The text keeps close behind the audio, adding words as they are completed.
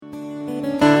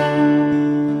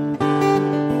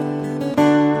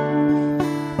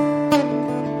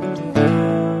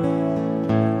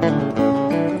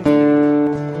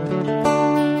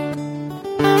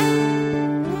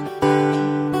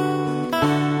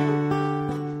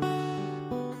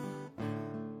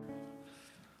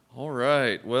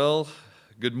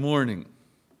Good morning,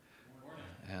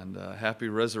 and happy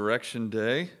Resurrection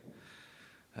Day,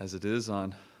 as it is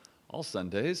on all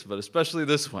Sundays, but especially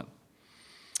this one.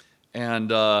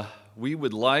 And we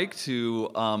would like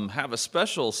to have a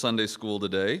special Sunday school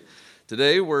today.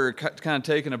 Today we're kind of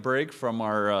taking a break from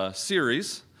our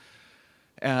series,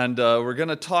 and we're going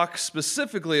to talk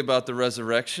specifically about the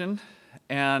resurrection,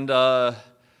 but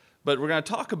we're going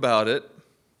to talk about it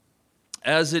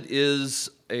as it is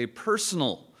a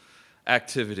personal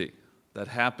activity that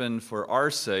happened for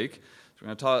our sake. So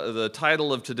we're going to the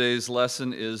title of today's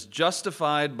lesson is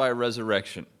Justified by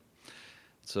Resurrection.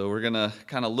 So we're going to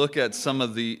kind of look at some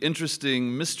of the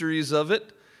interesting mysteries of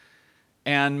it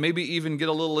and maybe even get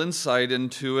a little insight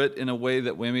into it in a way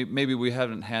that maybe we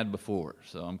haven't had before.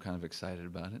 So I'm kind of excited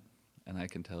about it, and I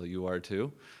can tell you are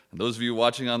too. And those of you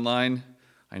watching online,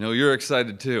 I know you're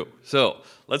excited too. So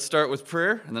let's start with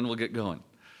prayer, and then we'll get going.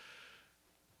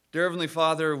 Dear Heavenly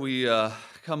Father, we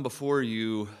come before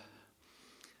you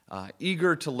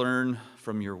eager to learn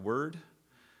from your word,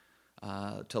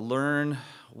 to learn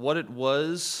what it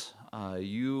was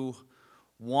you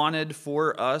wanted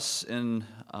for us in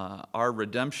our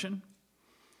redemption,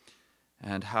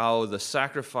 and how the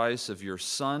sacrifice of your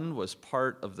Son was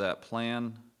part of that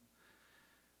plan,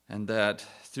 and that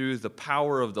through the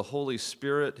power of the Holy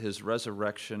Spirit, his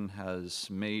resurrection has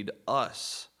made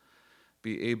us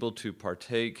be able to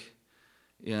partake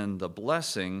in the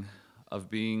blessing of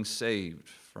being saved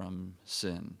from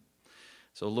sin.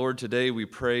 So, Lord, today we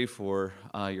pray for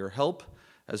your help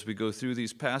as we go through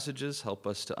these passages. Help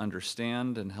us to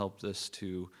understand and help us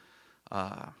to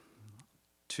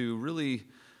really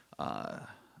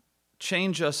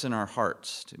change us in our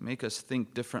hearts, to make us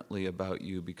think differently about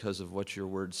you because of what your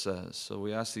word says. So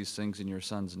we ask these things in your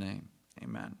Son's name.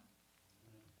 Amen.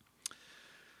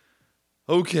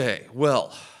 Okay,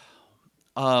 well,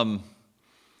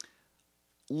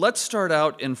 let's start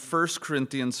out in 1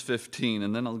 Corinthians 15,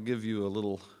 and then I'll give you a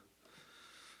little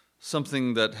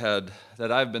something that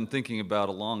I've been thinking about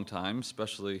a long time,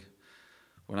 especially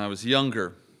when I was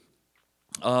younger.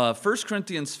 1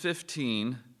 Corinthians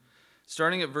 15,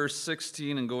 starting at verse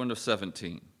 16 and going to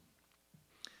 17.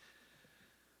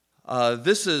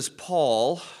 This is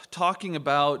Paul talking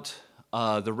about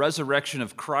the resurrection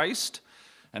of Christ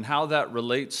and how that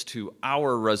relates to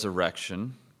our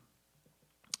resurrection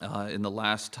in the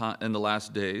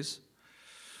last days.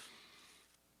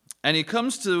 And he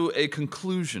comes to a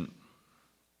conclusion,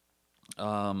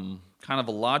 kind of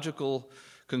a logical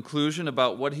conclusion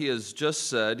about what he has just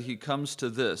said. He comes to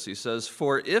this. He says,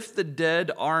 "For if the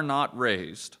dead are not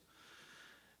raised,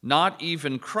 not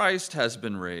even Christ has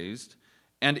been raised.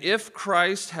 And if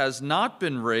Christ has not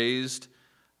been raised,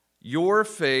 your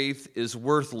faith is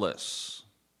worthless.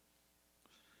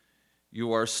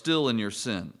 You are still in your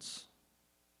sins."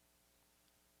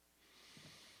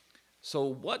 So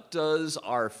what does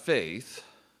our faith,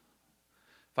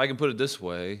 if I can put it this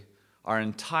way,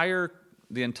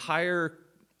 the entire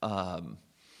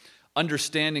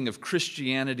understanding of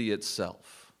Christianity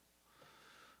itself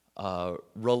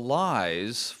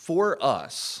relies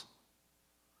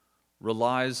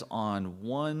on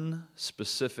one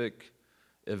specific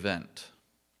event.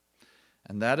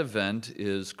 And that event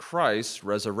is Christ's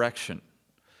resurrection,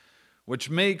 which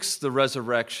makes the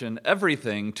resurrection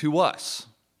everything to us.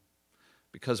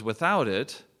 Because without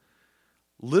it,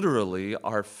 literally,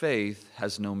 our faith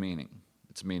has no meaning.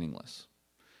 It's meaningless.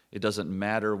 It doesn't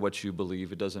matter what you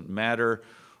believe. It doesn't matter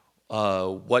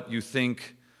what you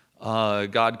think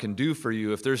God can do for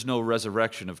you. If there's no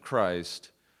resurrection of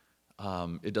Christ,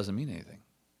 it doesn't mean anything.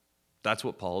 That's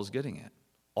what Paul is getting at.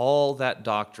 All that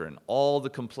doctrine, all the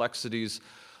complexities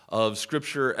of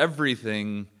Scripture,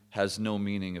 everything has no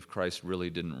meaning if Christ really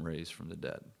didn't raise from the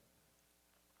dead.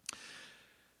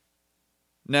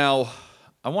 Now,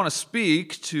 I want to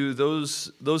speak to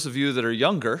those of you that are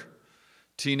younger,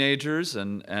 teenagers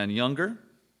and younger,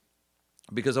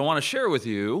 because I want to share with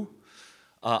you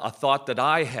a thought that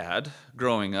I had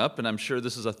growing up, and I'm sure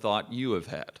this is a thought you have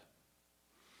had.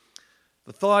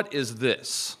 The thought is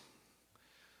this: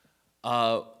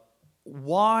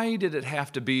 why did it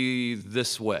have to be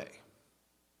this way?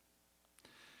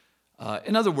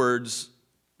 In other words,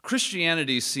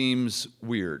 Christianity seems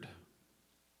weird.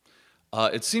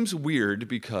 It seems weird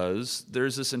because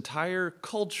there's this entire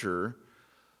culture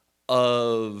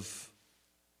of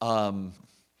how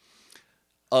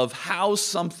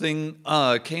something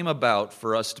came about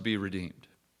for us to be redeemed.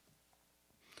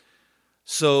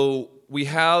 So we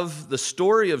have the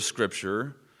story of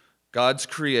Scripture, God's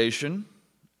creation,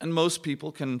 and most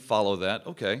people can follow that.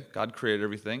 Okay, God created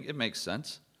everything. It makes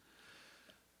sense.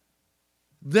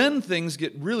 Then things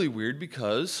get really weird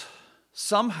because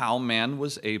somehow man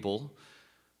was able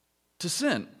to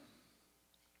sin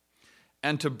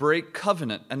and to break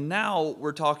covenant. And now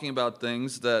we're talking about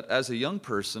things that, as a young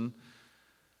person,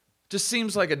 just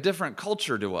seems like a different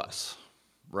culture to us,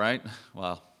 right?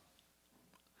 Well,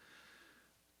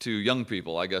 to young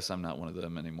people, I guess I'm not one of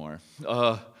them anymore.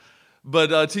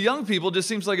 But to young people, it just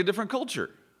seems like a different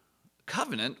culture.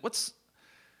 Covenant? What's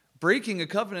breaking a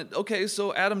covenant? Okay,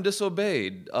 so Adam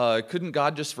disobeyed. Couldn't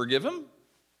God just forgive him?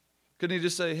 Couldn't he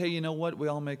just say, hey, you know what? We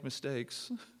all make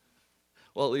mistakes.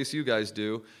 Well, at least you guys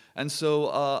do. And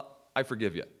so I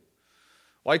forgive you.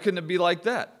 Why couldn't it be like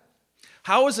that?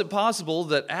 How is it possible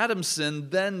that Adam's sin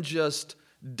then just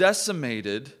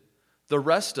decimated the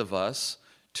rest of us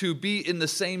to be in the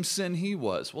same sin he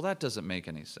was? Well, that doesn't make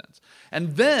any sense.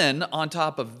 And then, on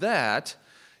top of that,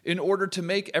 in order to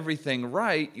make everything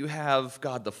right, you have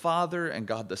God the Father and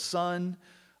God the Son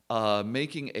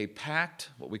making a pact,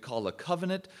 what we call a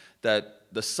covenant, that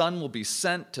the Son will be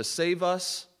sent to save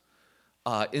us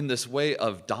in this way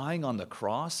of dying on the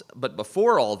cross. But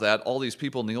before all that, all these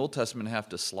people in the Old Testament have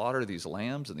to slaughter these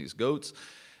lambs and these goats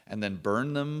and then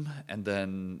burn them, and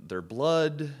then their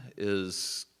blood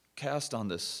is cast on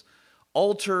this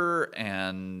altar,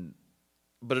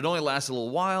 but it only lasts a little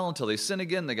while until they sin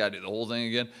again. They got to do the whole thing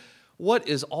again. What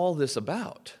is all this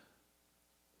about?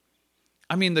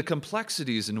 I mean, the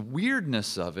complexities and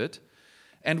weirdness of it,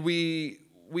 and we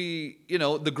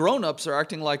the grown-ups are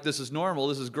acting like this is normal,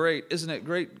 this is great, isn't it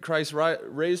great, Christ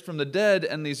raised from the dead,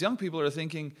 and these young people are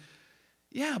thinking,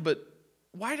 yeah, but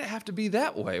why did it have to be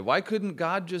that way? Why couldn't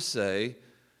God just say,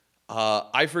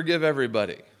 I forgive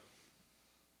everybody?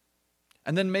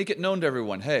 And then make it known to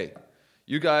everyone, hey,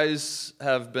 you guys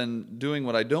have been doing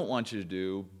what I don't want you to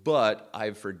do, but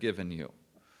I've forgiven you.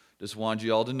 Just wanted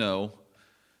you all to know.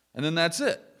 And then that's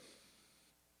it.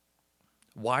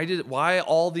 Why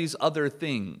all these other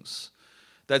things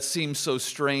that seem so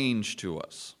strange to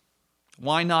us?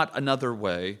 Why not another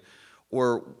way?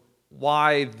 Or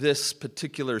why this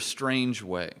particular strange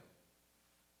way?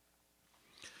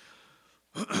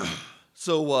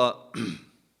 So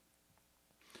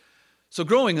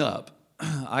growing up,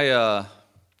 I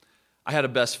had a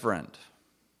best friend.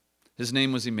 His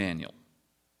name was Emmanuel.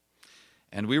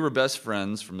 And we were best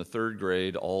friends from the 3rd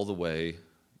grade all the way,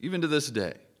 even to this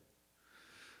day.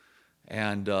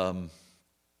 And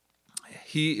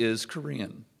he is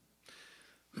Korean.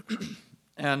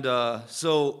 And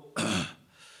so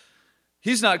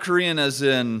he's not Korean as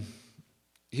in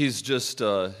he's just,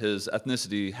 his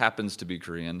ethnicity happens to be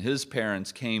Korean. His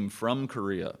parents came from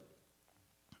Korea.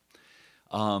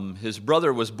 His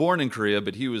brother was born in Korea,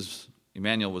 but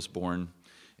Emmanuel was born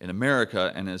in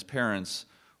America, and his parents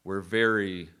were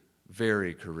very,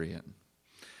 very Korean.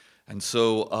 And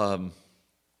so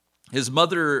his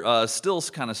mother still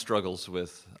kind of struggles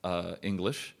with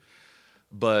English,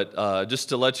 but just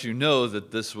to let you know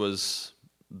that this was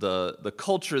the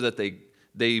culture that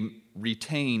they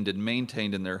retained and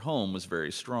maintained in their home was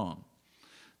very strong,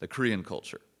 the Korean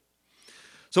culture.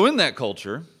 So in that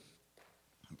culture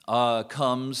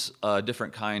comes a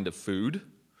different kind of food.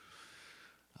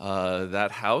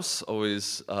 That house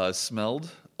always smelled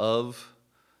of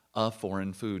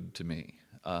foreign food to me.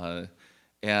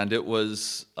 And it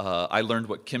was, I learned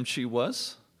what kimchi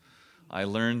was. I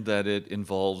learned that it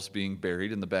involves being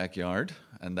buried in the backyard,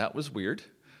 and that was weird.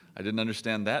 I didn't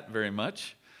understand that very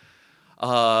much.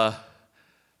 And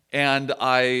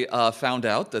I found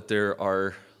out that there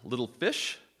are little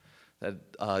fish that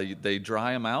they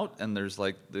dry them out, and there's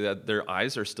like their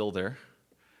eyes are still there,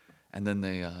 and then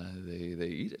they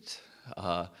eat it.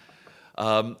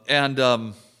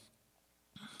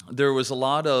 There was a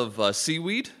lot of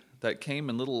seaweed that came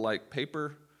in little like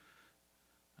paper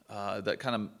that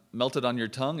kind of melted on your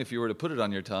tongue if you were to put it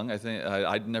on your tongue. I think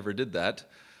I never did that,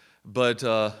 but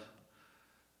it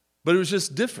was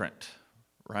just different,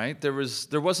 right? There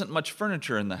wasn't much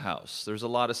furniture in the house. There was a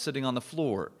lot of sitting on the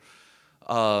floor.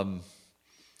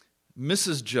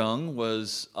 Mrs. Jung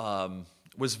was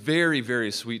very,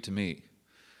 very sweet to me,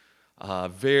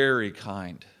 very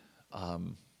kind, but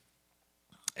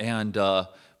kind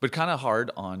of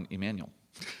hard on Emmanuel.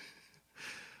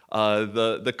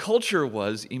 The culture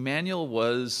was Emmanuel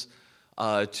was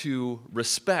to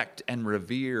respect and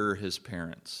revere his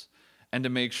parents, and to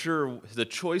make sure the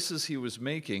choices he was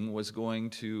making was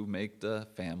going to make the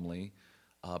family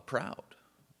proud,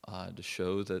 to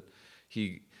show that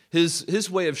his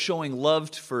way of showing love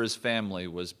for his family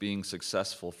was being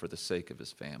successful for the sake of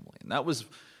his family. And that was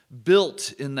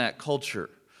built in that culture,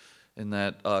 in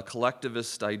that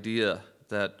collectivist idea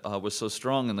that was so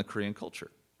strong in the Korean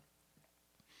culture.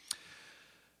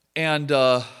 And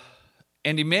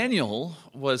And Emmanuel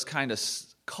was kind of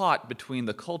caught between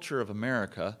the culture of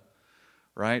America,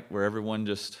 right, where everyone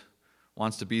just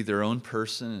wants to be their own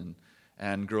person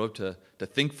and grow up to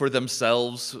think for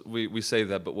themselves. We say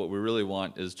that, but what we really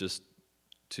want is just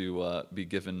to be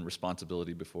given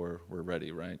responsibility before we're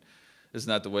ready, right? Isn't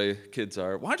that the way kids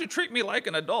are? Why don't you treat me like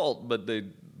an adult? But they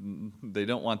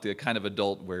don't want the kind of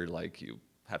adult where like you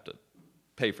have to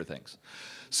pay for things.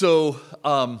 So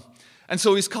and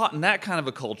so he's caught in that kind of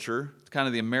a culture, kind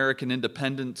of the American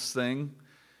independence thing,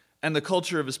 and the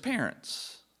culture of his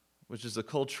parents, which is the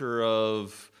culture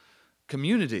of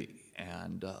community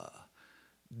and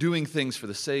doing things for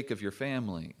the sake of your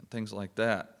family and things like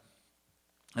that.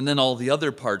 And then all the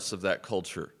other parts of that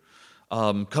culture.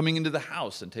 Coming into the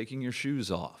house and taking your shoes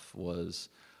off was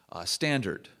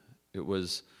standard. It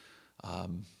was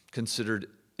considered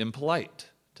impolite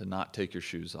to not take your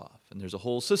shoes off. And there's a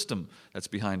whole system that's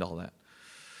behind all that.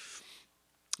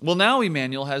 Well, now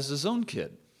Emmanuel has his own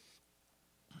kid.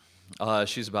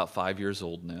 She's about 5 years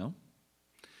old now.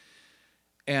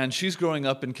 And she's growing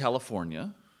up in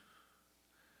California,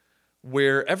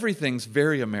 where everything's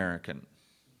very American,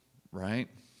 right?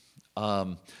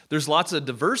 There's lots of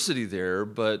diversity there,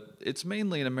 but it's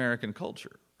mainly an American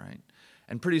culture, right?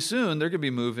 And pretty soon they're going to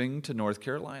be moving to North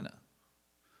Carolina,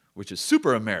 which is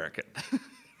super American.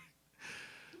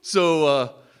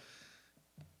 So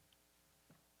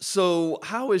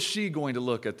how is she going to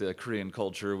look at the Korean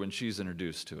culture when she's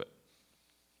introduced to it?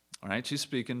 All right, she's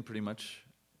speaking pretty much,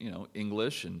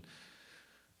 English and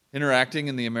interacting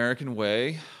in the American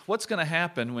way. What's going to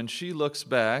happen when she looks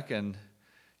back and,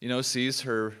 sees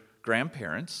her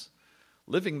grandparents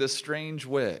living this strange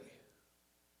way?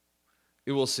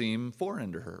 It will seem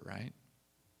foreign to her, right?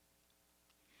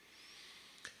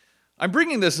 I'm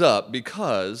bringing this up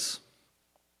because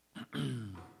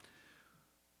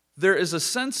there is a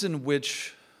sense in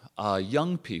which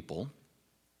young people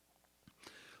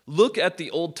look at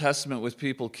the Old Testament with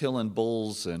people killing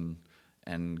bulls and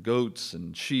goats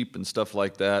and sheep and stuff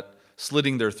like that,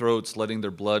 slitting their throats, letting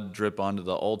their blood drip onto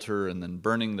the altar, and then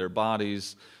burning their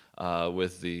bodies,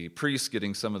 with the priests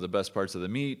getting some of the best parts of the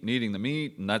meat and eating the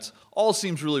meat, and that's all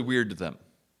seems really weird to them.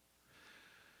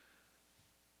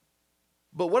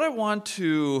 But what I want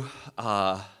to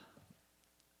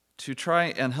try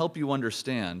and help you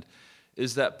understand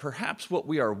is that perhaps what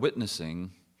we are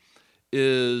witnessing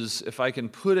is, if I can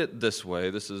put it this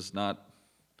way, this is not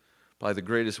probably the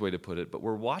greatest way to put it, but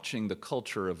we're watching the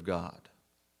culture of God.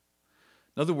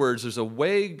 In other words, there's a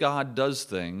way God does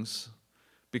things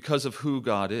because of who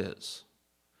God is.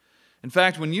 In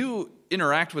fact, when you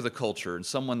interact with a culture and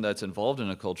someone that's involved in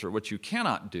a culture, what you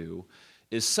cannot do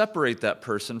is separate that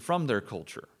person from their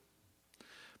culture.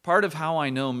 Part of how I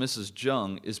know Mrs.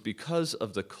 Jung is because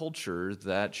of the culture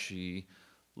that she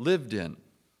lived in.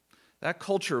 That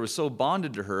culture was so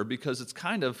bonded to her because it's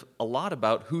kind of a lot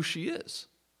about who she is.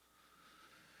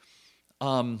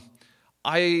 The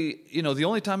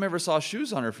only time I ever saw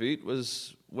shoes on her feet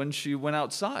was when she went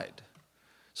outside.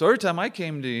 So every time I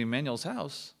came to Emmanuel's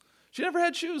house, she never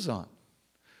had shoes on.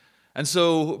 And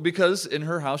so, because in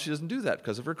her house she doesn't do that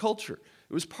because of her culture.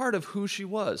 It was part of who she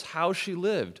was, how she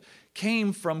lived,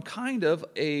 came from kind of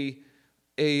a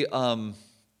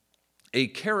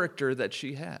character that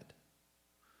she had.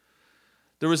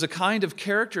 There was a kind of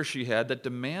character she had that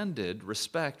demanded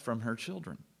respect from her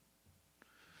children.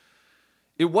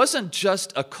 It wasn't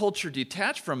just a culture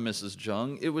detached from Mrs.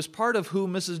 Jung, it was part of who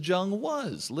Mrs. Jung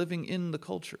was, living in the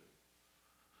culture.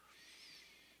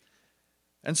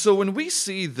 And so when we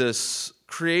see this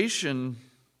creation,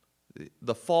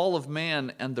 the fall of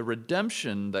man and the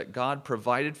redemption that God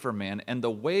provided for man and the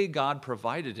way God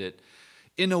provided it,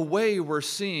 in a way we're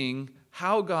seeing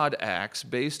how God acts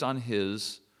based on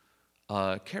his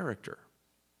character.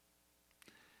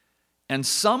 And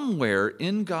somewhere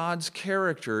in God's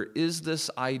character is this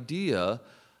idea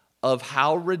of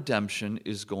how redemption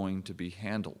is going to be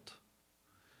handled.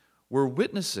 We're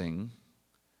witnessing,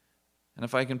 and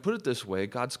if I can put it this way,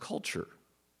 God's culture.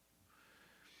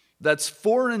 That's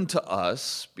foreign to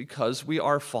us because we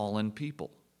are fallen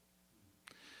people.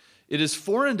 It is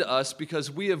foreign to us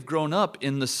because we have grown up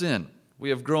in the sin. We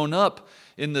have grown up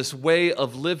in this way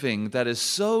of living that is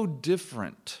so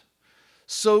different,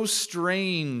 so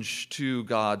strange to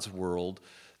God's world,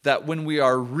 that when we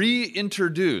are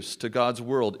reintroduced to God's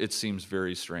world, it seems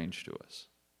very strange to us.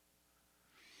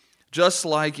 Just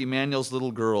like Emmanuel's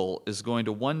little girl is going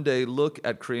to one day look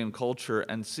at Korean culture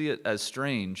and see it as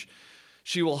strange,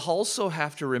 she will also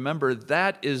have to remember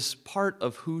that is part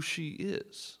of who she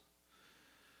is.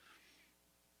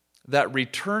 That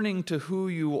returning to who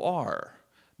you are,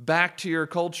 back to your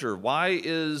culture. Why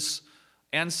is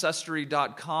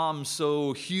Ancestry.com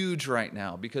so huge right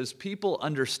now? Because people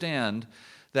understand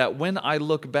that when I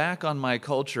look back on my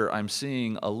culture, I'm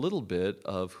seeing a little bit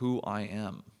of who I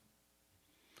am.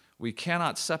 We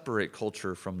cannot separate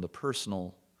culture from the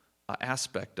personal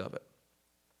aspect of it.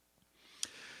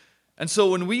 And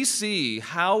so when we see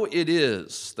how it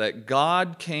is that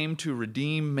God came to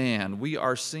redeem man, we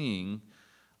are seeing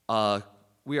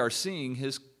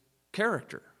his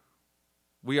character.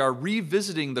 We are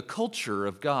revisiting the culture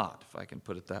of God, if I can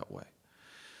put it that way.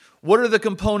 What are the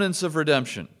components of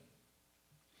redemption?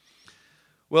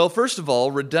 Well, first of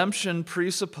all, redemption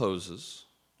presupposes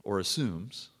or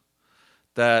assumes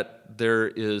that there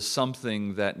is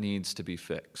something that needs to be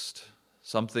fixed.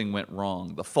 Something went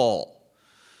wrong, the fall.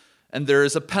 And there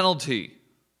is a penalty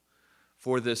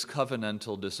for this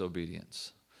covenantal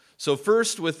disobedience. So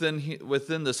first,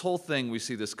 within this whole thing, we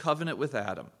see this covenant with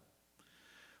Adam,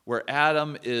 where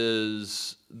Adam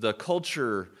is the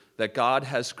culture that God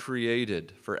has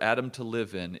created for Adam to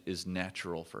live in is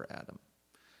natural for Adam.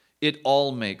 It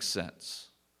all makes sense.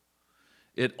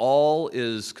 It all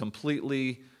is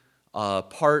completely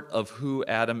part of who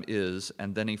Adam is,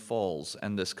 and then he falls,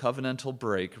 and this covenantal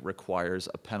break requires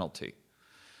a penalty.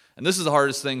 And this is the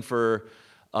hardest thing for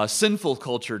a sinful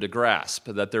culture to grasp,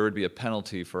 that there would be a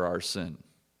penalty for our sin.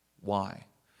 Why?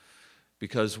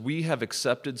 Because we have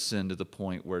accepted sin to the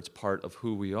point where it's part of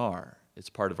who we are. It's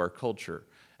part of our culture.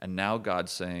 And now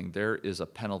God's saying there is a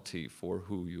penalty for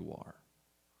who you are.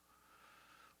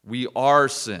 We are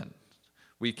sin.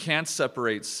 We can't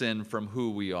separate sin from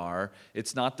who we are.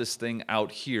 It's not this thing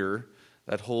out here.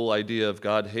 That whole idea of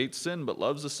God hates sin but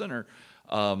loves the sinner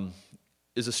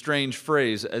is a strange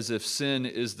phrase, as if sin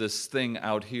is this thing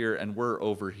out here and we're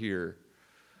over here.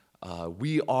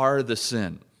 We are the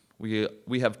sin.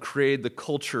 We have created the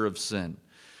culture of sin.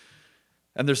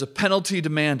 And there's a penalty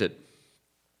demanded.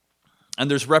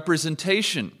 And there's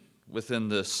representation within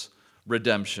this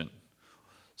redemption.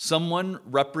 Someone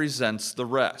represents the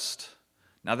rest.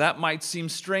 Now that might seem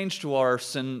strange to our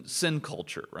sin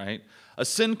culture, right? A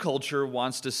sin culture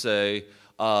wants to say,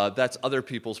 that's other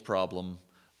people's problem.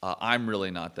 I'm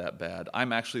really not that bad.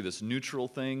 I'm actually this neutral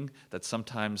thing that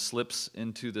sometimes slips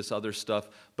into this other stuff,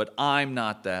 but I'm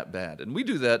not that bad. And we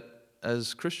do that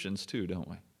as Christians too, don't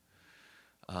we?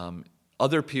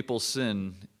 Other people's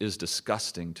sin is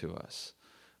disgusting to us,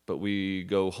 but we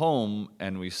go home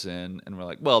and we sin and we're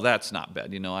like, well, that's not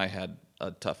bad. I had a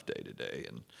tough day today,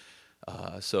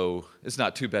 and so it's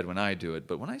not too bad when I do it,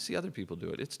 but when I see other people do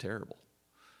it, it's terrible.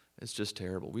 It's just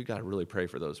terrible. We've got to really pray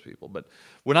for those people. But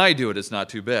when I do it, it's not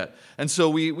too bad. And so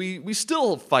we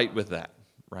still fight with that,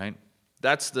 right?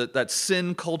 That's that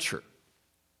sin culture.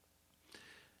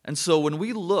 And so when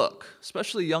we look,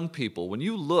 especially young people, when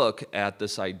you look at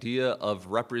this idea of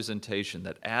representation,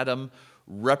 that Adam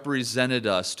represented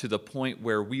us to the point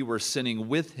where we were sinning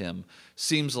with him,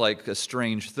 seems like a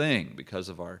strange thing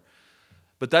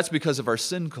but that's because of our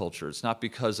sin culture. It's not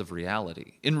because of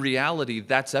reality. In reality,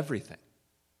 that's everything.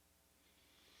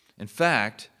 In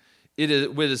fact, it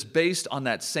is based on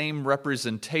that same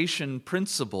representation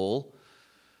principle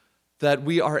that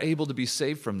we are able to be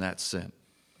saved from that sin,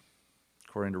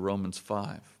 according to Romans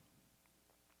 5.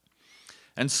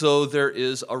 And so there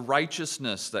is a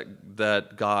righteousness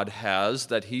that God has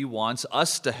that he wants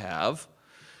us to have,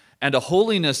 and a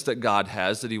holiness that God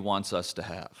has that he wants us to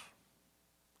have,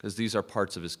 because these are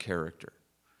parts of his character.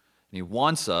 And he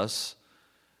wants us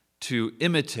to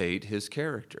imitate his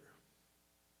character.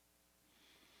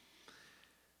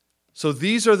 So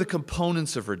these are the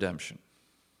components of redemption.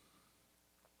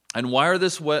 And why are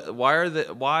these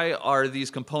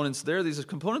components there? These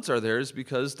components are there is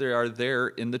because they are there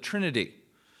in the Trinity.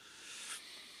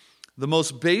 The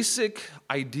most basic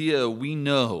idea we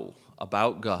know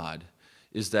about God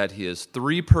is that he is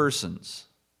three persons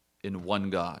in one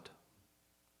God.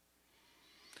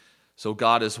 So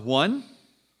God is one,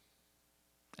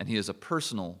 and he is a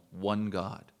personal one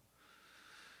God.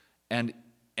 And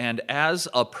as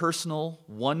a personal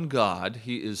one God,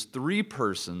 he is three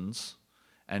persons,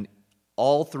 and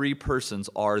all three persons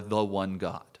are the one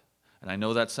God. And I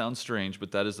know that sounds strange,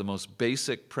 but that is the most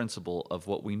basic principle of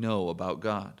what we know about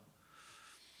God.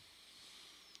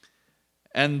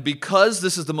 And because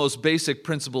this is the most basic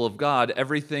principle of God,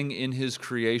 everything in his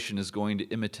creation is going to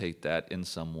imitate that in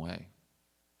some way.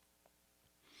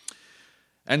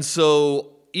 And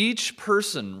so each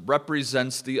person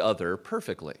represents the other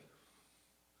perfectly.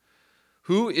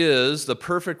 Who is the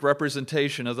perfect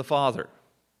representation of the Father?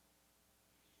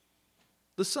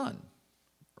 The Son,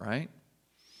 right?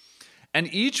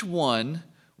 And each one,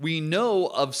 we know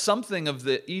of something of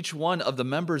each one of the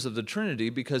members of the Trinity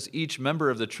because each member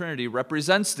of the Trinity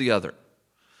represents the other.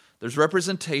 There's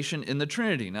representation in the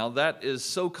Trinity. Now, that is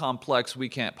so complex we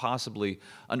can't possibly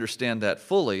understand that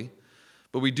fully,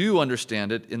 but we do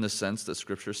understand it in the sense that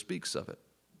Scripture speaks of it.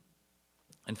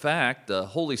 In fact, the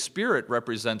Holy Spirit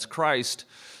represents Christ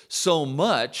so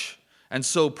much and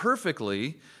so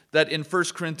perfectly that in 1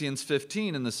 Corinthians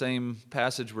 15, in the same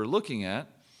passage we're looking at,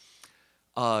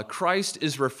 Christ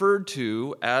is referred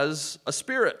to as a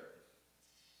spirit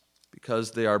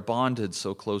because they are bonded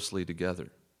so closely together.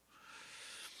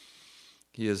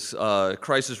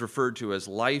 Christ is referred to as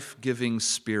life-giving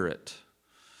spirit.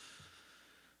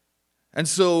 And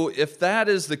so if that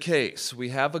is the case, we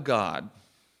have a God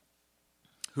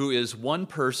who is one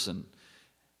person,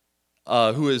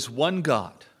 who is one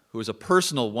God, who is a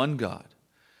personal one God.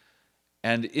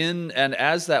 And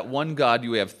as that one God,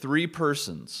 you have three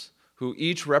persons who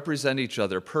each represent each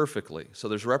other perfectly. So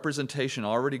there's representation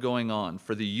already going on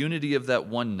for the unity of that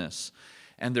oneness.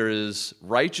 And there is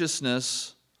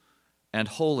righteousness and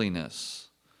holiness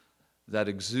that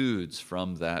exudes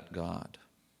from that God.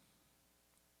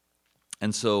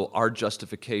 And so our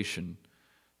justification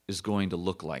is going to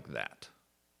look like that.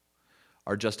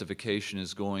 Our justification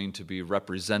is going to be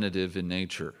representative in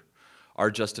nature.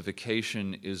 Our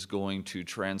justification is going to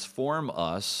transform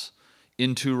us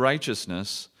into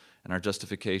righteousness, and our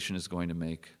justification is going to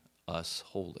make us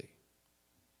holy.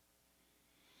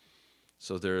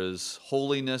 So there is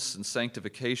holiness and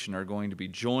sanctification are going to be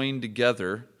joined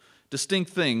together,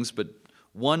 distinct things, but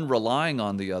one relying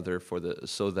on the other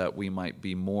so that we might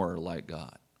be more like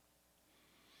God.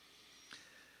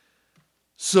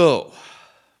 So,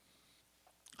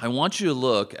 I want you to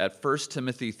look at 1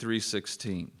 Timothy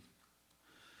 3:16.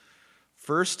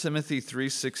 1 Timothy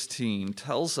 3:16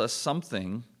 tells us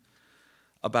something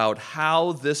about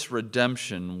how this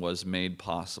redemption was made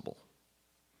possible.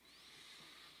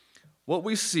 What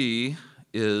we see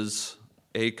is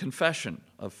a confession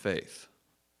of faith.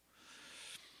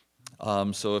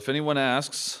 So if anyone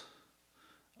asks,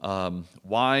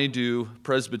 why do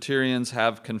Presbyterians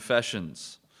have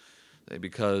confessions?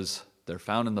 Because they're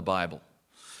found in the Bible.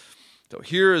 So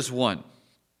here is one.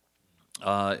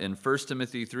 In 1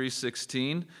 Timothy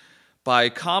 3:16, by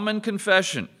common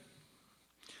confession,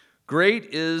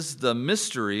 great is the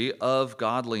mystery of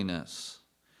godliness.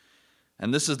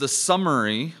 And this is the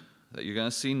summary that you're going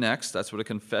to see next. That's what a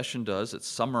confession does. It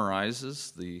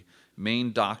summarizes the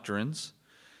main doctrines.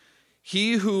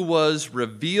 He who was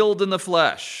revealed in the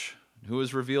flesh. Who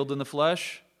was revealed in the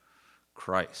flesh?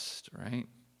 Christ, right?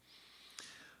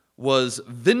 Was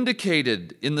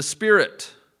vindicated in the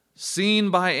Spirit, seen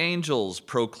by angels,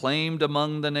 proclaimed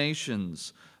among the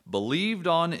nations, believed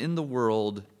on in the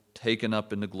world, taken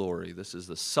up into glory. This is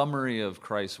the summary of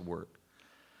Christ's work.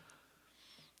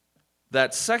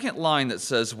 That second line that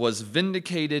says, was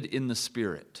vindicated in the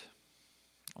Spirit.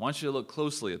 I want you to look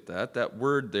closely at that. That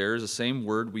word there is the same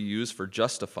word we use for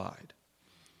justified.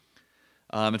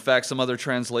 In fact, some other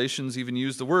translations even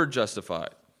use the word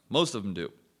justified. Most of them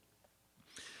do.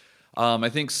 I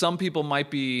think some people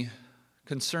might be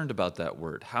concerned about that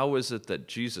word. How is it that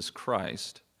Jesus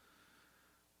Christ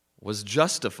was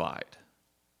justified?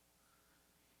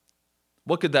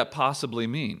 What could that possibly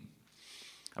mean?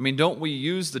 I mean, don't we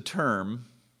use the term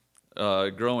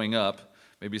growing up?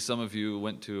 Maybe some of you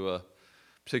went to a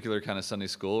particular kind of Sunday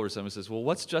school where someone says, well,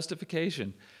 what's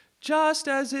justification? Just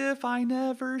as if I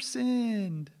never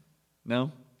sinned.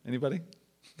 No? Anybody?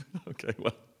 Okay,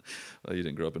 well, you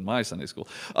didn't grow up in my Sunday school.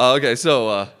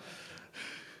 So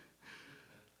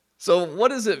what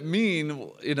does it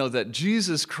mean, that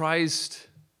Jesus Christ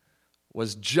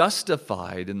was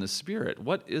justified in the Spirit?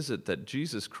 What is it that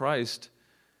Jesus Christ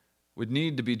would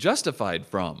need to be justified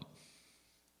from?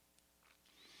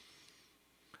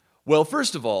 Well,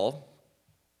 first of all,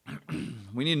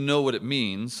 we need to know what it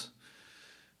means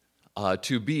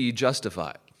to be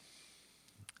justified.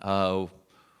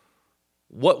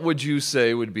 What would you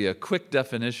say would be a quick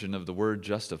definition of the word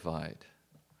justified?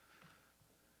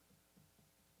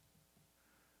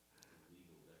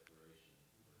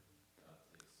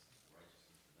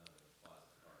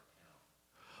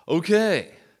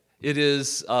 Okay. It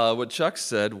is, what Chuck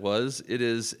said was, it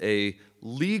is a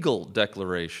legal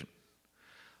declaration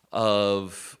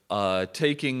of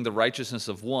taking the righteousness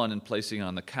of one and placing it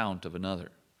on the count of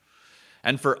another.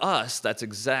 And for us, that's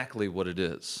exactly what it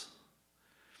is.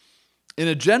 In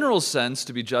a general sense,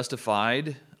 to be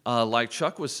justified, like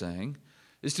Chuck was saying,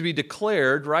 is to be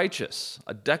declared righteous,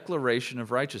 a declaration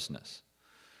of righteousness.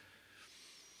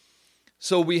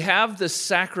 So we have this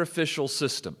sacrificial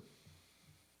system.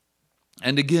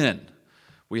 And again,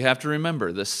 we have to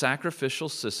remember the sacrificial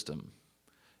system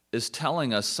is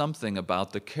telling us something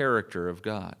about the character of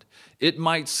God. It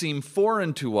might seem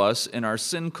foreign to us in our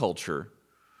sin culture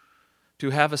to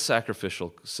have a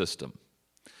sacrificial system.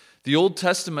 The Old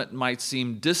Testament might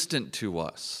seem distant to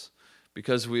us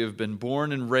because we have been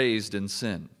born and raised in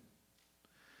sin.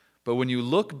 But when you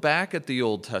look back at the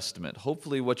Old Testament,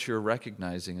 hopefully what you're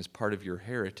recognizing is part of your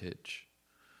heritage.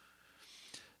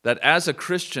 That as a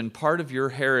Christian, part of your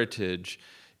heritage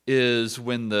is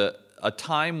a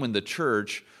time when the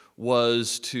church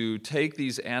was to take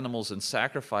these animals and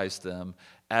sacrifice them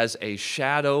as a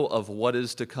shadow of what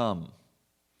is to come.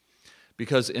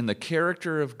 Because in the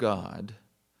character of God,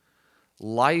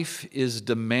 life is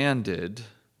demanded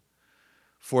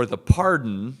for the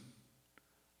pardon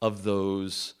of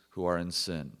those who are in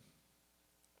sin.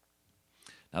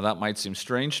 Now that might seem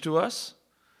strange to us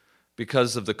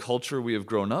because of the culture we have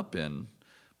grown up in,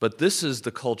 but this is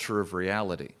the culture of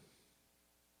reality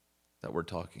that we're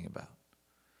talking about.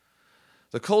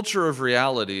 The culture of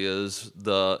reality is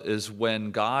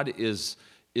when God's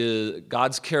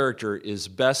character is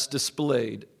best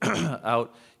displayed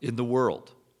out in the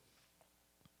world.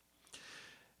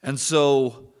 And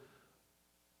so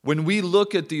when we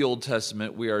look at the Old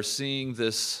Testament, we are seeing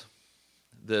this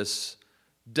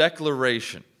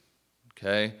declaration,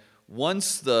 okay?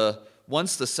 Once the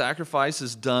sacrifice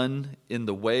is done in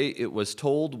the way it was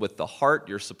told, with the heart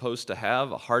you're supposed to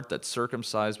have, a heart that's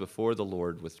circumcised before the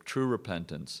Lord with true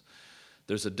repentance,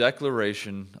 there's a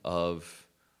declaration of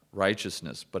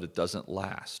righteousness, but it doesn't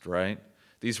last, right?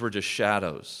 These were just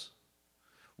shadows.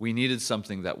 We needed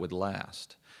something that would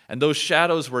last. And those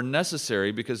shadows were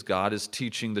necessary because God is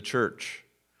teaching the church.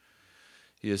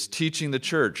 He is teaching the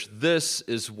church. This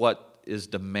is what is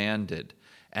demanded.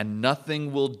 And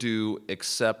nothing will do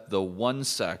except the one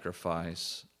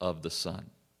sacrifice of the Son.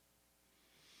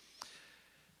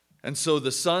 And so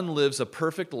the Son lives a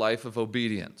perfect life of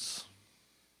obedience.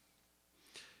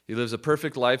 He lives a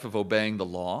perfect life of obeying the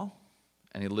law,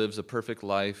 and he lives a perfect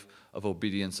life of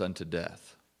obedience unto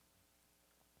death.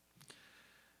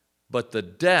 But the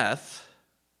death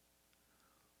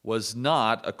was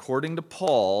not, according to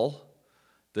Paul,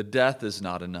 the death is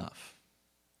not enough.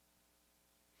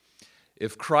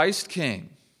 If Christ came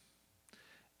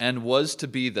and was to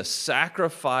be the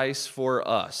sacrifice for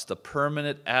us, the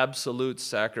permanent, absolute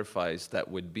sacrifice that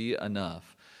would be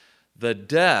enough, the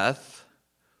death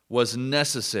was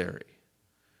necessary,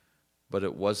 but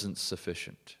it wasn't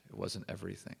sufficient. It wasn't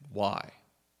everything. Why?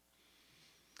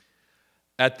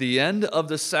 At the end of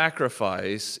the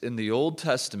sacrifice in the Old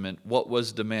Testament, what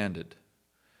was demanded?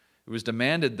 It was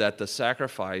demanded that the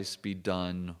sacrifice be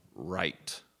done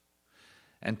right.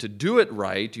 And to do it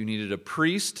right, you needed a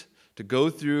priest to go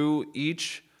through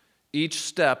each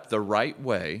step the right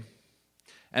way,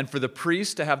 and for the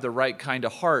priest to have the right kind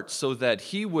of heart so that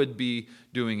he would be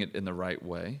doing it in the right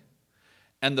way.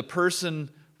 And the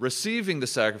person receiving the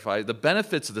sacrifice, the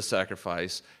benefits of the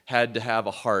sacrifice, had to have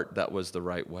a heart that was the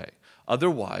right way.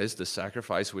 Otherwise, the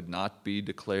sacrifice would not be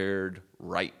declared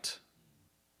right.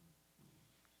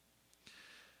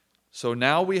 So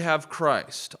now we have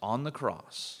Christ on the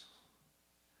cross,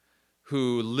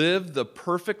 who lived the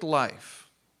perfect life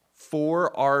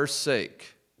for our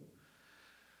sake,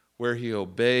 where he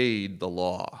obeyed the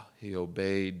law, he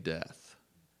obeyed death,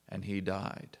 and he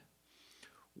died.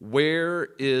 Where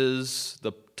is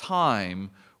the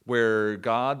time where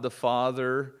God the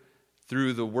Father,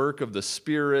 through the work of the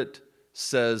Spirit,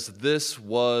 says this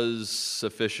was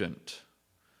sufficient,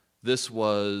 this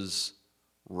was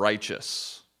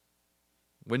righteous?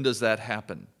 When does that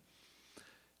happen?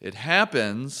 It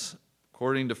happens,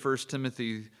 according to 1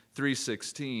 Timothy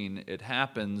 3:16, it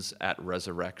happens at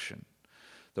resurrection.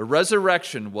 The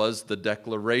resurrection was the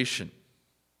declaration.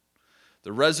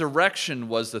 The resurrection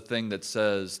was the thing that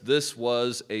says this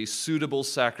was a suitable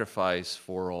sacrifice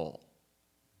for all.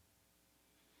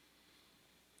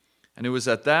 And it was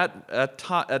at that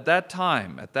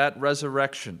time, at that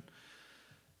resurrection,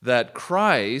 that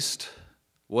Christ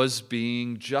was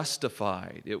being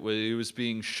justified. It was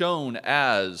being shown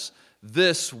as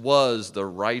this was the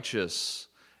righteous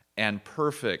and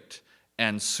perfect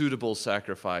and suitable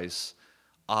sacrifice.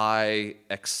 I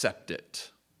accept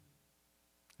it.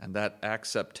 And that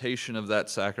acceptation of that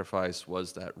sacrifice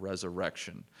was that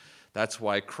resurrection. That's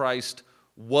why Christ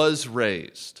was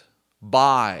raised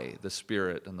by the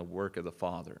Spirit and the work of the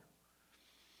Father.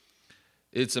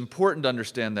 It's important to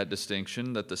understand that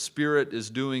distinction, that the Spirit is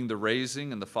doing the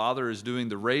raising and the Father is doing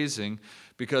the raising,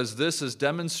 because this is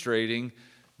demonstrating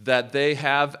that they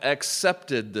have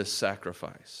accepted this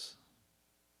sacrifice.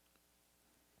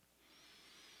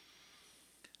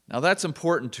 Now that's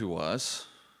important to us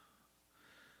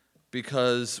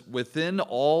because within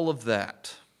all of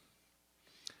that,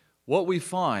 what we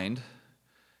find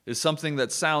is something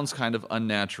that sounds kind of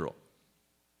unnatural.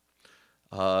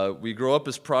 We grow up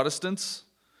as Protestants,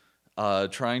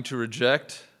 trying to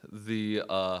reject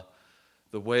the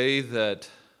way that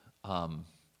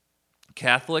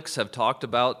Catholics have talked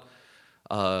about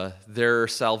their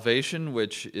salvation,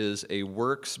 which is a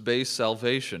works-based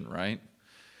salvation, right?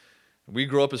 We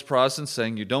grow up as Protestants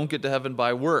saying you don't get to heaven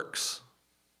by works.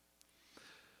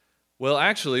 Well,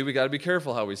 actually, we got to be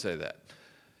careful how we say that.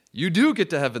 You do get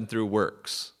to heaven through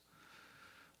works.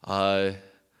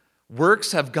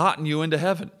 Works have gotten you into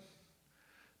heaven.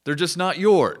 They're just not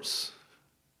yours,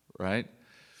 right?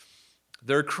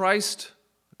 They're Christ's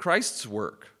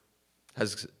work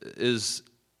is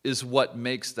what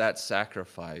makes that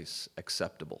sacrifice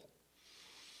acceptable.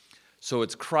 So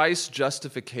it's Christ's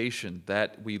justification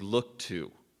that we look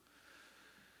to.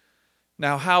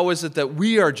 Now, how is it that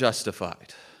we are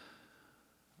justified?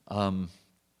 And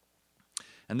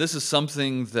this is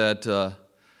something that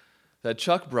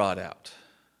Chuck brought out.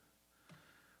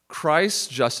 Christ's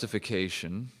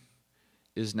justification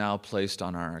is now placed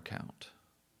on our account.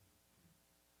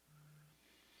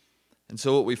 And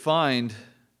so what we find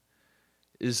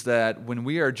is that when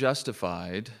we are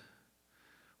justified,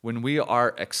 when we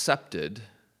are accepted,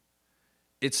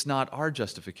 it's not our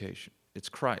justification, it's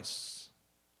Christ's.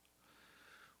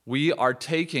 We are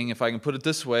taking, if I can put it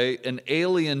this way, an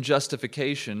alien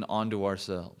justification onto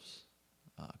ourselves.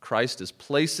 Christ is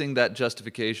placing that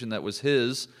justification that was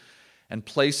his and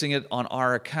placing it on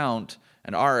our account,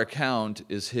 and our account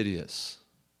is hideous.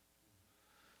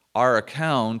 Our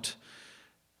account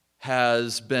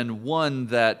has been one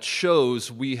that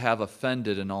shows we have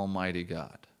offended an almighty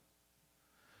God.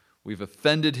 We've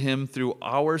offended him through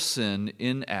our sin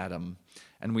in Adam,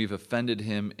 and we've offended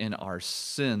him in our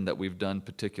sin that we've done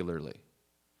particularly.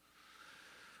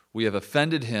 We have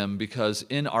offended him because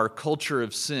in our culture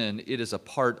of sin, it is a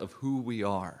part of who we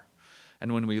are.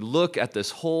 And when we look at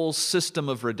this whole system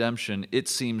of redemption, it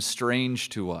seems strange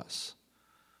to us.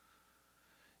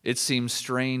 It seems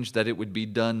strange that it would be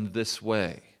done this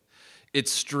way.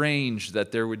 It's strange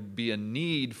that there would be a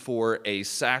need for a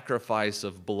sacrifice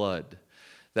of blood,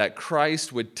 that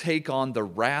Christ would take on the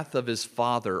wrath of his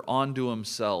Father onto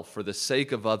himself for the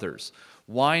sake of others.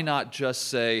 Why not just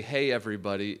say, hey,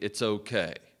 everybody, it's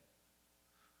okay?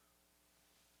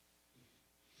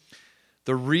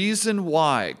 The reason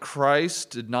why Christ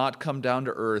did not come down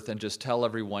to earth and just tell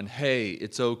everyone, hey,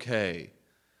 it's okay,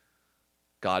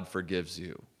 God forgives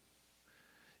you,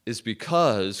 is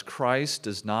because Christ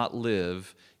does not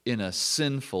live in a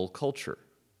sinful culture.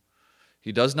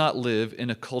 He does not live in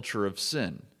a culture of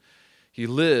sin. He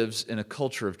lives in a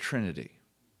culture of Trinity.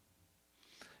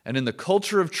 And in the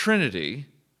culture of Trinity,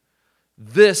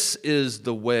 this is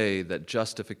the way that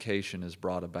justification is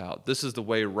brought about. This is the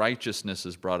way righteousness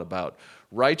is brought about.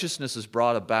 Righteousness is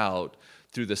brought about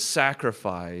through the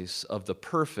sacrifice of the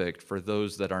perfect for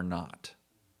those that are not.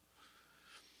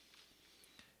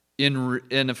 And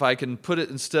if I can put it,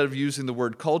 instead of using the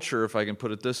word culture, if I can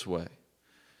put it this way,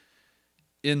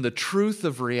 in the truth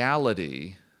of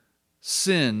reality,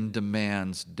 sin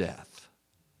demands death.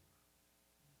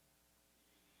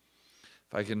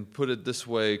 If I can put it this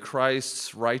way,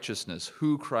 Christ's righteousness,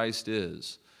 who Christ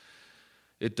is,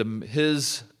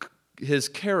 his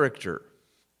character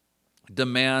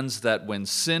demands that when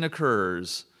sin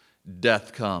occurs,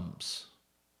 death comes.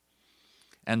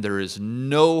 And there is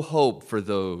no hope for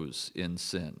those in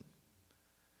sin.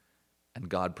 And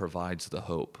God provides the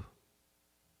hope.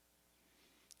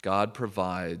 God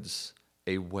provides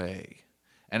a way.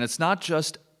 And it's not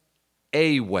just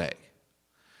a way.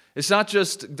 It's not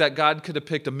just that God could have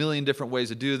picked a million different ways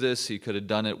to do this. He could have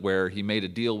done it where he made a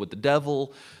deal with the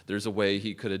devil. There's a way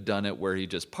he could have done it where he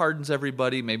just pardons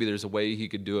everybody. Maybe there's a way he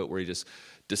could do it where he just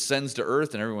descends to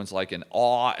earth and everyone's like in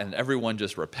awe and everyone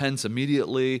just repents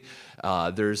immediately.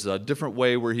 There's a different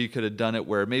way where he could have done it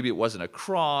where maybe it wasn't a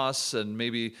cross, and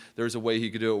maybe there's a way he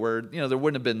could do it where there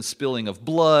wouldn't have been spilling of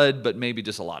blood, but maybe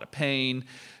just a lot of pain.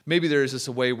 Maybe there's just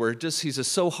a way where he's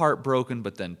just so heartbroken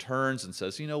but then turns and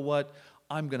says, you know what?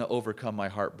 I'm going to overcome my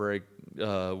heartbreak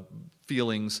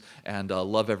feelings and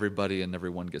love everybody, and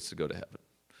everyone gets to go to heaven.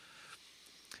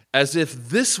 As if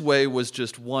this way was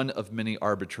just one of many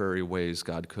arbitrary ways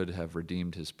God could have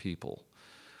redeemed his people.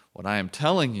 What I am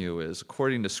telling you is,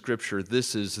 according to Scripture,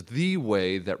 this is the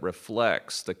way that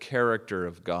reflects the character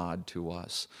of God to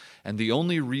us. And the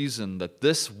only reason that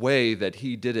this way that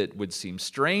he did it would seem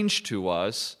strange to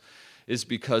us is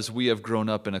because we have grown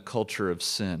up in a culture of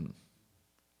sin.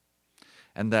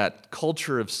 And that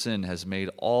culture of sin has made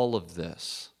all of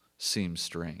this seem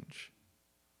strange.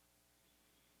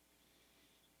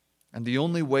 And the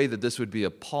only way that this would be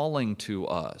appalling to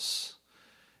us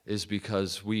is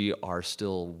because we are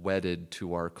still wedded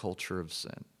to our culture of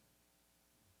sin.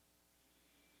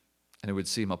 And it would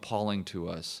seem appalling to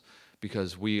us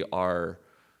because we are,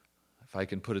 if I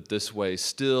can put it this way,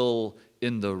 still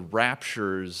in the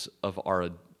raptures of our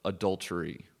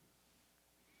adultery.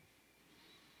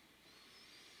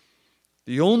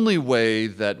 The only way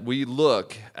that we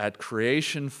look at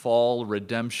creation, fall,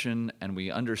 redemption, and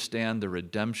we understand the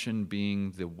redemption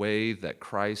being the way that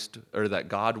that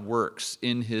God works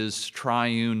in his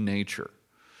triune nature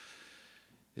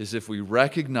is if we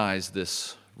recognize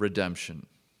this redemption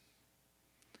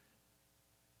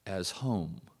as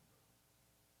home,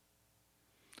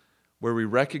 where we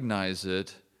recognize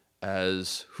it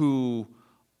as who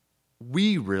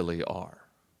we really are.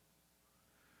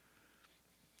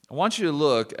 I want you to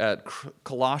look at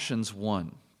Colossians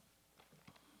 1.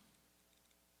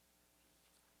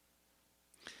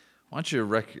 I want you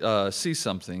to see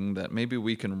something that maybe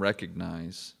we can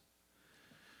recognize.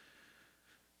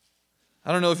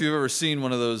 I don't know if you've ever seen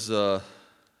one of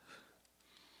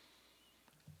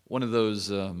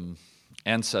those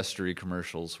ancestry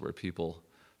commercials where people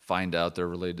find out they're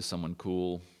related to someone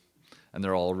cool. And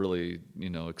they're all really,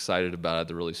 excited about it.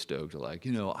 They're really stoked. They're like,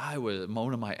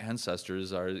 one of my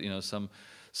ancestors are,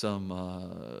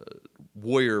 some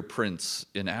warrior prince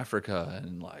in Africa,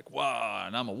 and like, wow,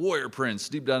 and I'm a warrior prince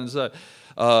deep down inside,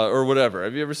 or whatever.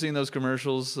 Have you ever seen those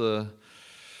commercials? And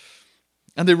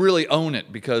they really own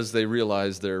it because they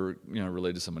realize they're,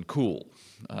 related to someone cool.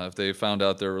 If they found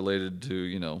out they're related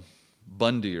to,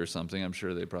 Bundy or something, I'm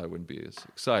sure they probably wouldn't be as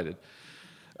excited.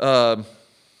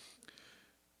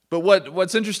 But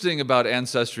what's interesting about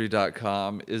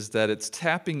Ancestry.com is that it's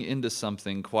tapping into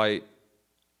something quite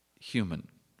human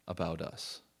about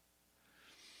us.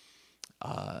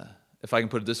 If I can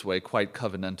put it this way, quite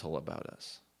covenantal about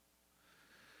us.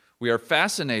 We are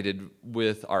fascinated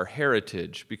with our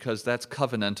heritage because that's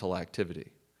covenantal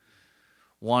activity.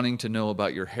 Wanting to know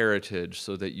about your heritage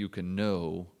so that you can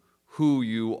know who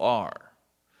you are.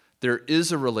 There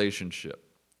is a relationship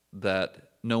that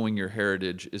knowing your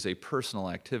heritage is a personal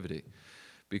activity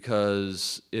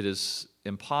because it is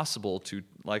impossible to,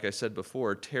 like I said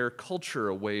before, tear culture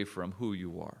away from who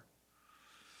you are.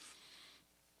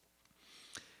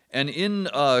 And in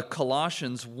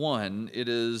Colossians 1, it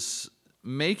is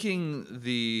making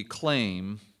the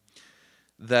claim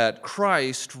that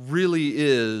Christ really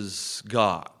is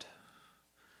God.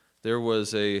 There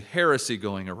was a heresy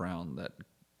going around that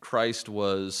Christ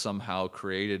was somehow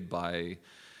created by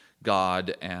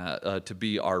God to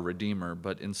be our Redeemer.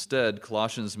 But instead,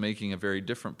 Colossians is making a very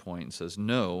different point and says,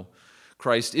 no,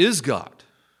 Christ is God.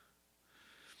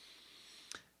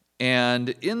 And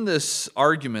in this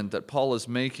argument that Paul is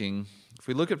making, if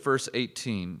we look at verse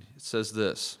 18, it says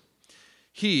this: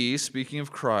 He, speaking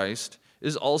of Christ,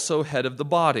 is also head of the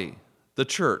body, the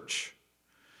church.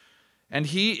 And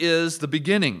he is the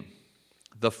beginning,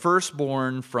 the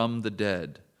firstborn from the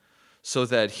dead, so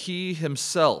that he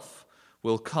himself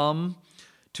will come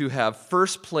to have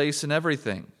first place in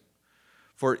everything.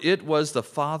 For it was the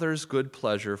Father's good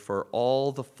pleasure for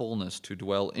all the fullness to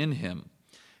dwell in him,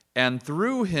 and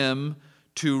through him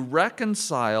to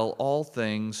reconcile all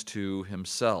things to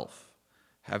himself,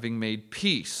 having made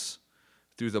peace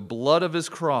through the blood of his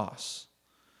cross.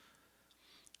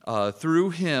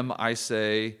 Through him, I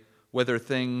say, whether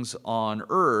things on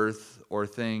earth or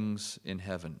things in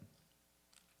heaven.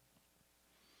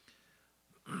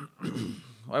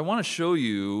 What I want to show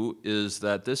you is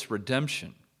that this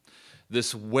redemption,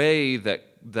 this way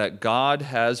that God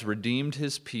has redeemed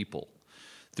his people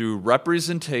through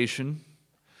representation,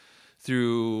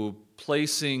 through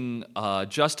placing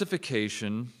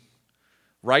justification,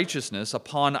 righteousness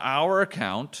upon our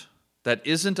account that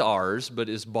isn't ours but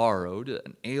is borrowed,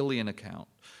 an alien account,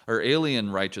 or alien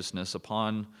righteousness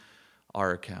upon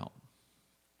our account,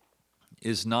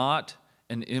 is not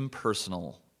an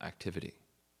impersonal activity.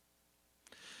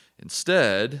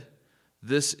 Instead,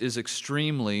 this is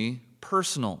extremely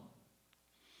personal.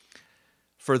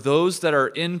 For those that are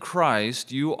in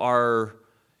Christ, you are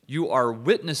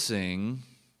witnessing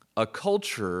a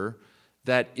culture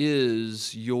that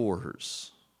is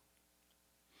yours.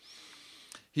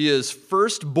 He is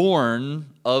firstborn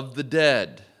of the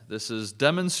dead. This is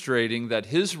demonstrating that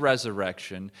his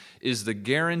resurrection is the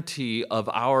guarantee of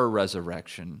our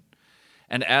resurrection.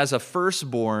 And as a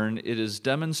firstborn, it is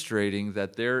demonstrating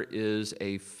that there is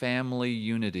a family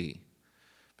unity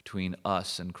between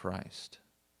us and Christ.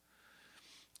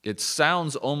 It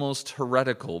sounds almost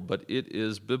heretical, but it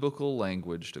is biblical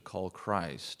language to call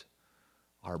Christ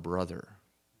our brother.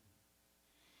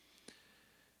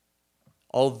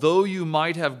 although you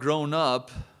might have grown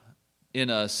up in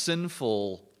a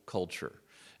sinful culture,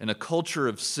 in a culture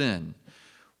of sin,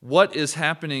 what is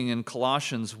happening in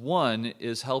Colossians 1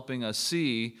 is helping us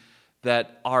see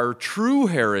that our true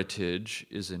heritage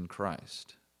is in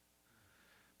Christ,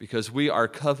 because we are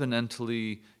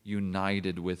covenantally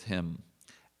united with him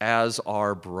as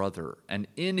our brother, and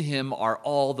in him are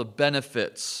all the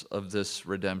benefits of this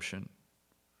redemption.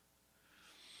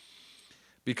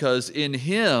 Because in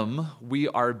him we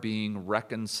are being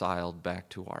reconciled back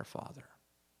to our Father.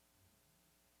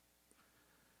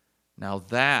 Now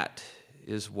that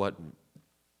is what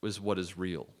is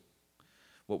real.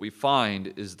 What we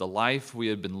find is the life we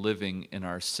have been living in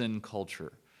our sin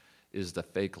culture is the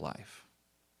fake life.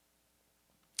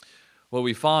 What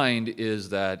we find is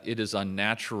that it is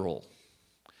unnatural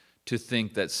to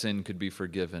think that sin could be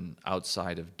forgiven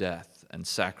outside of death and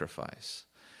sacrifice.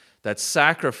 That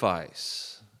sacrificing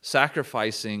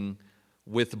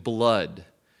with blood,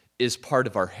 is part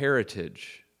of our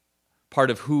heritage, part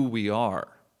of who we are,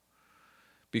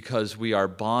 because we are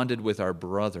bonded with our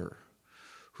brother,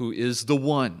 who is the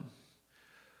one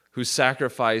who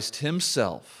sacrificed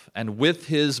himself and with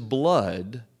his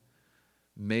blood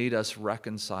made us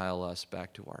reconcile us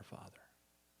back to our Father.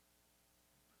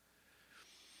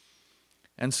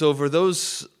 And so for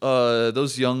those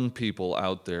young people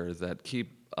out there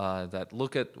that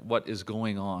look at what is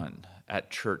going on at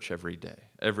church every day,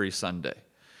 every Sunday,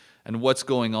 and what's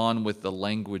going on with the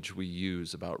language we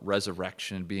use about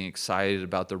resurrection, being excited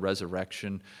about the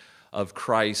resurrection of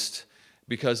Christ,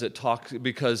 because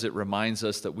it reminds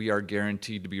us that we are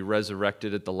guaranteed to be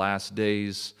resurrected at the last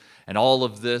days, and all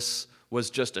of this was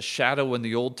just a shadow in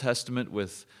the Old Testament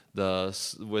with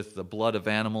the blood of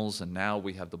animals, and now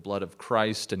we have the blood of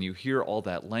Christ, and you hear all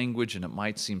that language, and it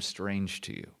might seem strange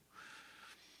to you.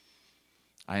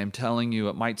 I am telling you,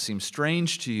 it might seem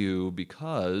strange to you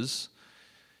because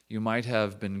you might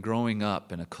have been growing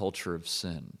up in a culture of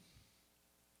sin.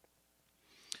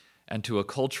 And to a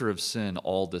culture of sin,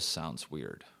 all this sounds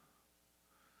weird.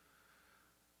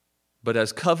 But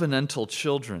as covenantal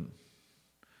children,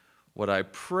 what I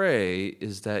pray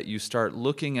is that you start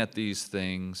looking at these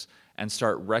things and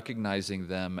start recognizing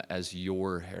them as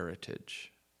your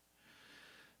heritage.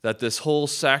 That this whole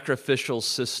sacrificial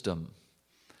system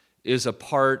is a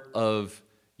part of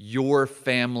your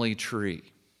family tree.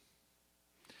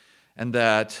 And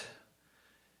that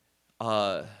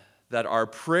our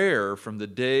prayer from the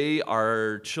day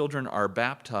our children are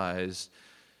baptized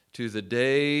to the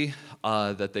day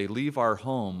that they leave our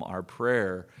home, our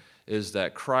prayer is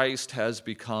that Christ has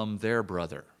become their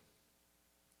brother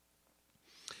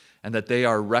and that they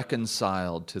are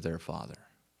reconciled to their Father.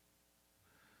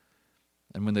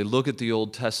 And when they look at the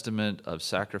Old Testament of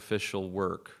sacrificial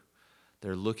work,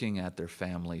 they're looking at their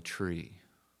family tree,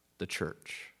 the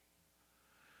church.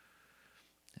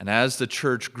 And as the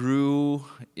church grew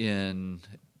in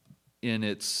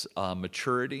its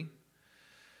maturity,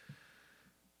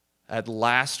 at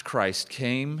last Christ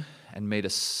came and made a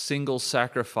single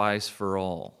sacrifice for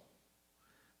all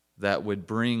that would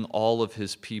bring all of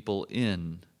his people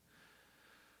in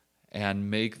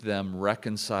and make them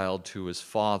reconciled to his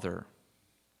Father,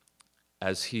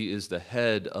 as he is the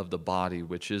head of the body,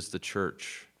 which is the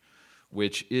church,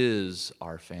 which is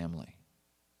our family.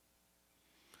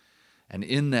 And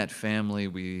in that family,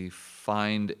 we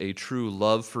find a true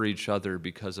love for each other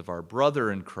because of our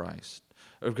brother in Christ,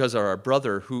 or because of our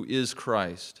brother who is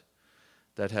Christ,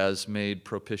 that has made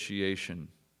propitiation,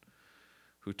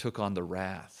 who took on the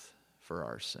wrath for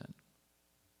our sin.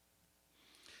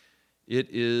 It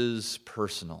is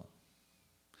personal.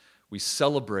 We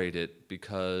celebrate it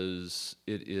because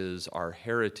it is our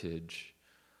heritage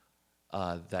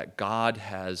that God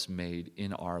has made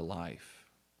in our life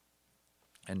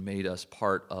and made us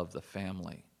part of the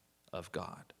family of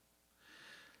God.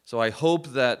 So I hope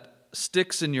that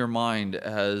sticks in your mind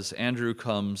as Andrew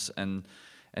comes and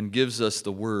gives us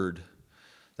the word,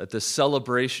 that the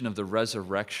celebration of the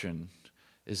resurrection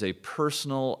is a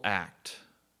personal act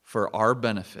for our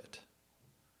benefit,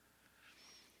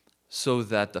 so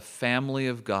that the family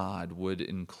of God would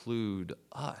include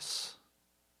us,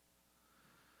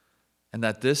 and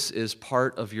that this is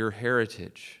part of your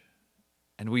heritage.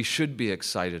 And we should be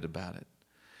excited about it,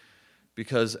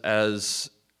 because as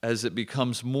it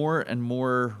becomes more and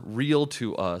more real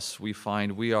to us, we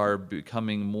find we are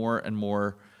becoming more and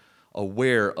more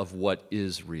aware of what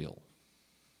is real,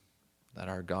 that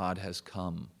our God has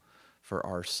come for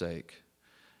our sake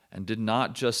and did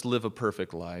not just live a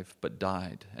perfect life, but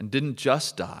died, and didn't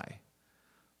just die,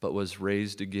 but was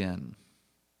raised again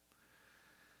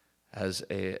as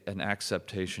an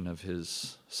acceptation of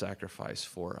his sacrifice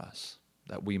for us.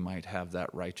 that we might have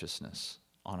that righteousness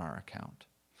on our account.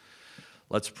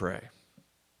 Let's pray.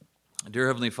 Dear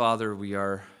Heavenly Father, we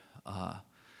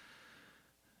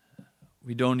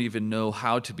don't even know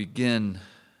how to begin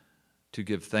to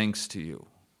give thanks to you.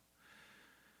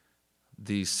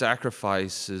 The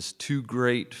sacrifice is too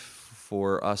great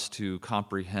for us to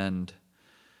comprehend,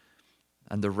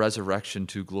 and the resurrection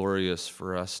too glorious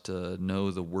for us to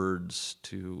know the words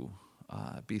to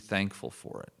be thankful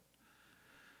for it.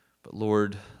 But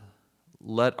Lord,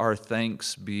 let our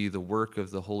thanks be the work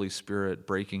of the Holy Spirit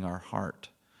breaking our heart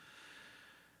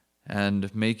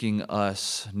and making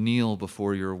us kneel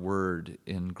before your word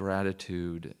in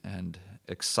gratitude and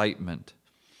excitement.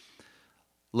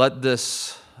 Let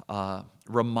this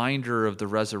reminder of the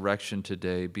resurrection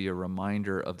today be a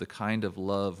reminder of the kind of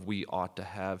love we ought to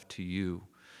have to you,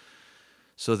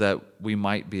 so that we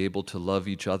might be able to love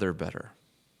each other better.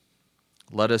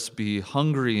 Let us be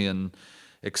hungry and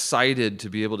excited to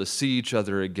be able to see each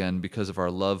other again because of our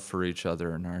love for each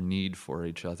other and our need for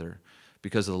each other,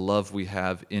 because of the love we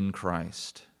have in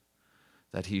Christ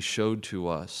that he showed to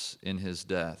us in his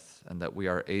death, and that we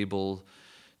are able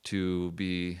to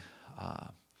be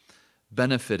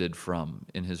benefited from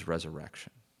in his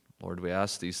resurrection. Lord, we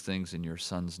ask these things in your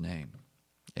Son's name.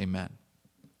 Amen.